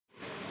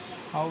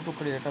How to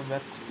create a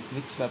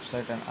Wix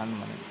website and earn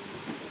money.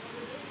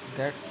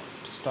 Get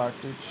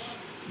started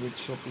with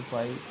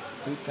Shopify.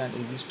 Quick and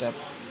easy step.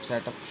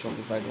 Set up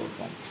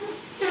Shopify.com.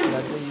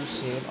 Whether you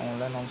sell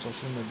online on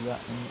social media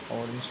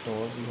or in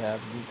stores, we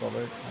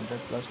covered 100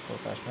 plus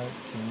professional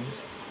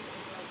themes,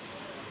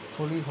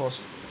 fully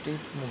hosted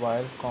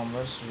mobile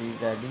commerce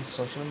ready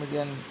social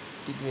media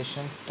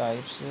integration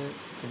types.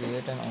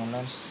 Create an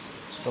online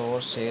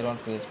store, sale on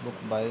Facebook,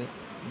 buy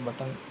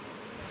button,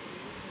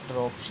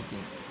 drop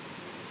shipping.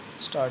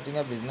 Starting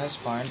a business,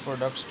 find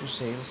products to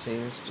sell,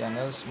 sales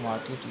channels,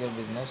 market your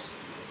business.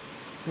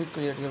 Quick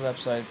create your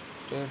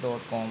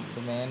website.com,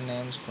 domain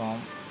names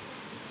from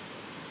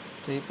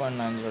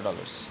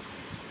 $3.90.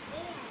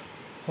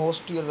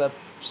 Host your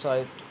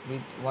website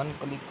with one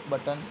click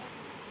button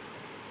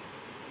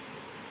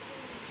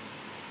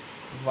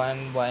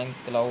when buying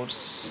cloud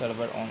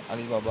server on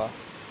Alibaba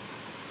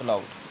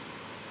Cloud.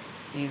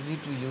 Easy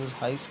to use,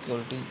 high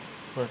security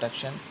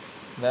protection.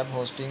 Web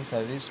hosting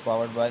service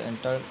powered by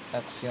Intel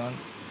Axion.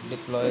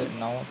 Deploy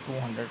now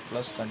 200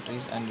 plus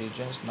countries and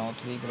regions. Now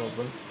 3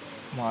 global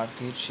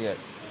market share.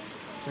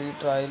 Free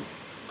trial.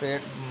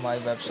 Create my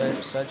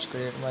website. Search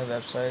create my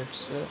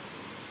websites.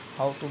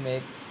 How to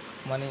make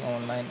money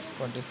online.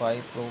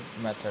 25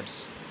 proved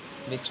methods.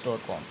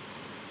 Wix.com.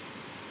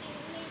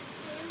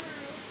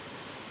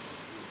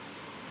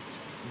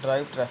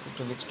 Drive traffic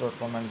to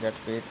Wix.com and get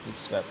paid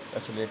Wix web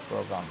affiliate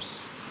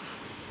programs.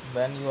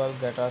 When you all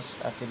get us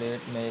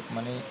affiliate, make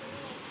money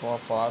for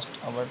fast.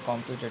 Our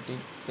competitive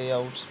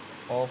payouts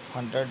of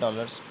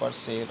 $100 per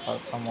sale are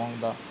among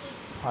the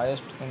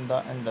highest in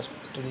the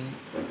industry.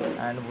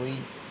 And we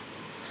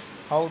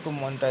how to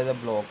monetize a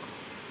blog.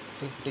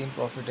 15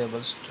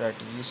 profitable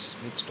strategies.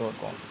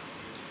 Wix.com.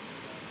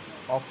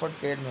 Offered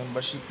paid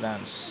membership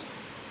plans.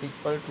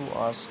 People to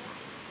ask,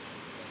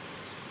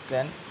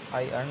 can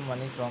I earn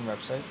money from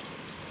website?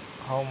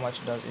 How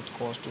much does it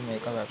cost to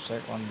make a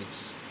website on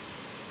Wix?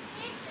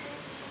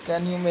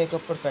 Can you make a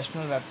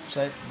professional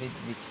website with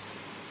Wix?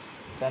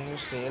 Can you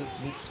sell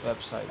Wix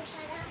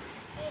websites?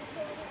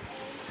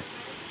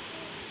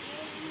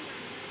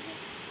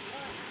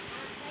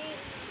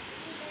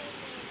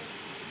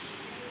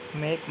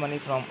 Make money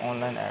from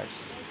online ads.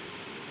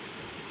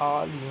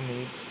 All you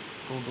need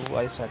to do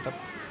is set up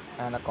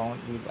an account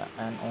with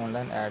an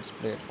online ads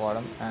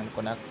platform and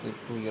connect it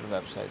to your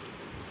website.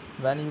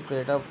 When you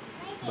create a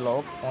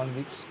blog on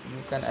Wix,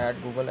 you can add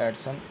Google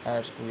AdSense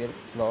ads to your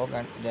blog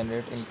and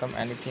generate income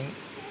anything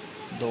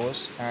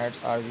those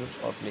ads are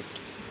used or clicked.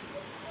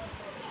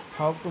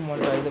 How to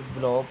monetize a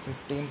blog.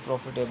 15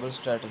 profitable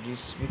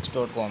strategies.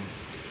 Wix.com.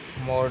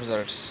 More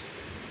results.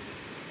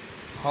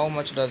 How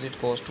much does it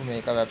cost to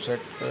make a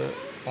website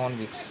on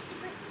Wix?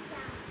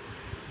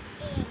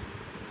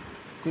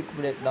 Quick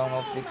breakdown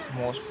of Wix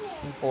most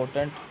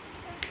important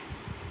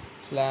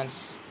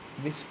plans.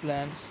 Wix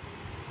plans.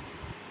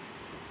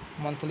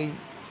 Monthly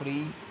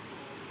free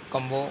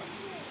combo.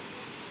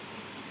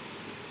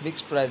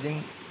 Wix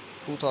pricing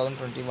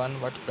 2021.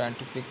 What plan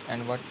to pick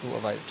and what to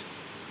avoid.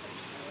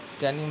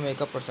 Can you make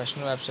a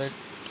professional website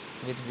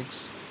with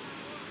Wix?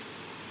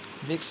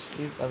 Wix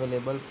is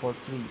available for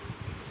free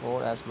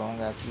for as long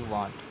as you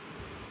want.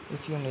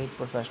 If you need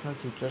professional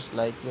features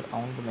like your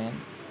own domain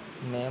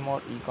name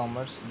or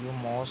e-commerce, you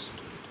must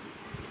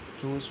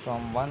choose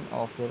from one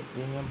of their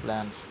premium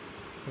plans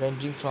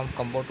ranging from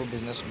combo to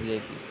business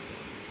VIP.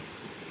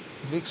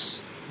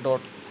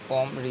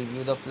 Wix.com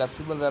review. The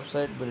flexible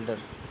website builder.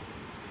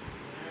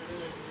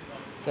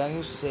 Can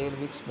you sell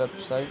Wix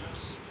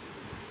websites?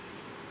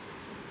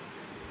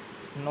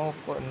 No,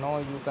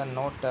 you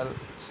cannot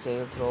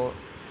sell through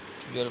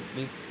your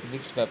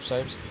Wix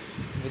websites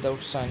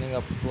without signing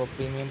up to a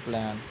premium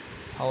plan.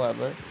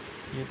 However,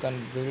 you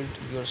can build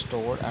your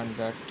store and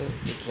get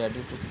it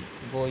ready to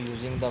go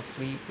using the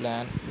free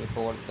plan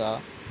before the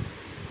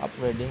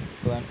upgrading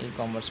to an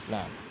e-commerce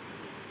plan.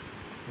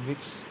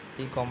 Wix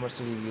e-commerce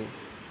review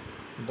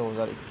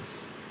 2021.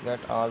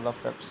 Get all the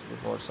facts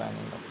before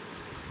signing up.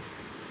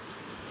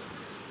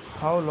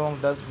 How long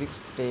does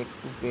Wix take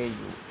to pay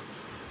you?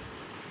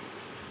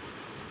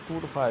 2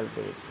 to 5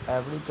 days.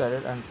 Every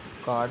credit and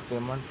card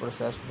payment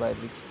processed by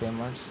Wix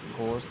Payments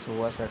goes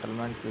through a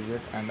settlement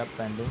period and a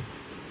pending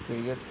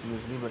period,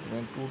 usually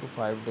between 2 to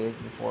 5 days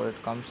before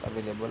it comes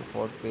available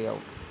for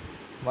payout.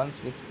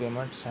 Once Wix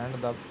Payments send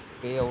the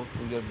payout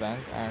to your bank,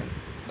 and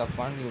the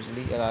fund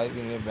usually arrive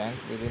in your bank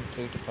within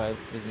 3 to 5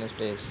 business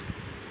days,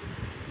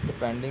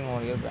 depending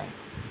on your bank.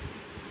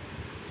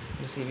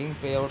 Receiving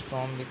payout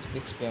from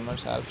Wix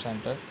Payments Help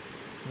Center.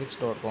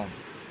 Wix.com.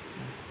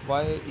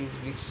 Why is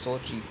Wix so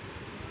cheap?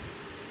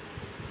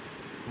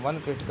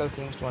 One critical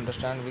thing to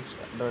understand: Wix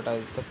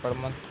advertises the per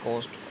month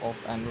cost of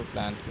annual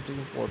plans. It is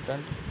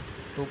important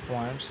to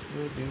point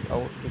these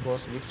out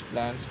because Wix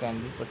plans can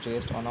be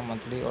purchased on a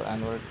monthly or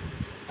annual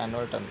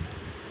term.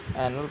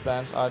 Annual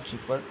plans are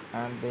cheaper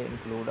and they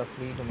include a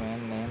free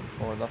domain name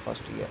for the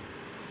first year.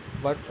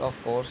 But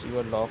of course, you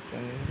are locked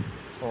in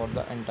for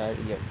the entire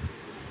year.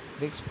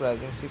 Wix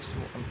pricing: 6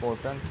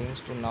 important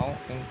things to know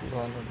in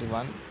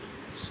 2021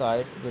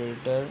 site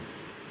builder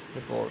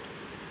report.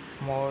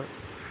 more.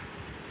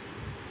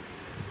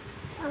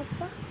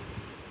 Papa,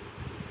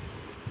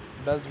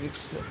 Does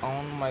Wix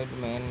own my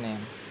domain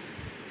name?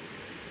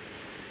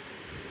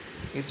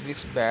 Is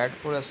Wix bad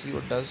for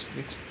SEO? Does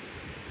Wix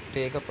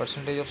take a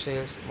percentage of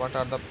sales? What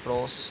are the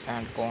pros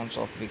and cons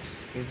of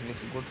Wix? Is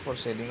Wix good for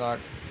selling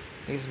art?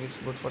 Is Wix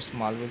good for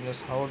small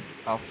business? How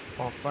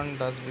often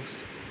does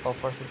Wix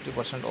offer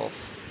 50%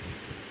 off?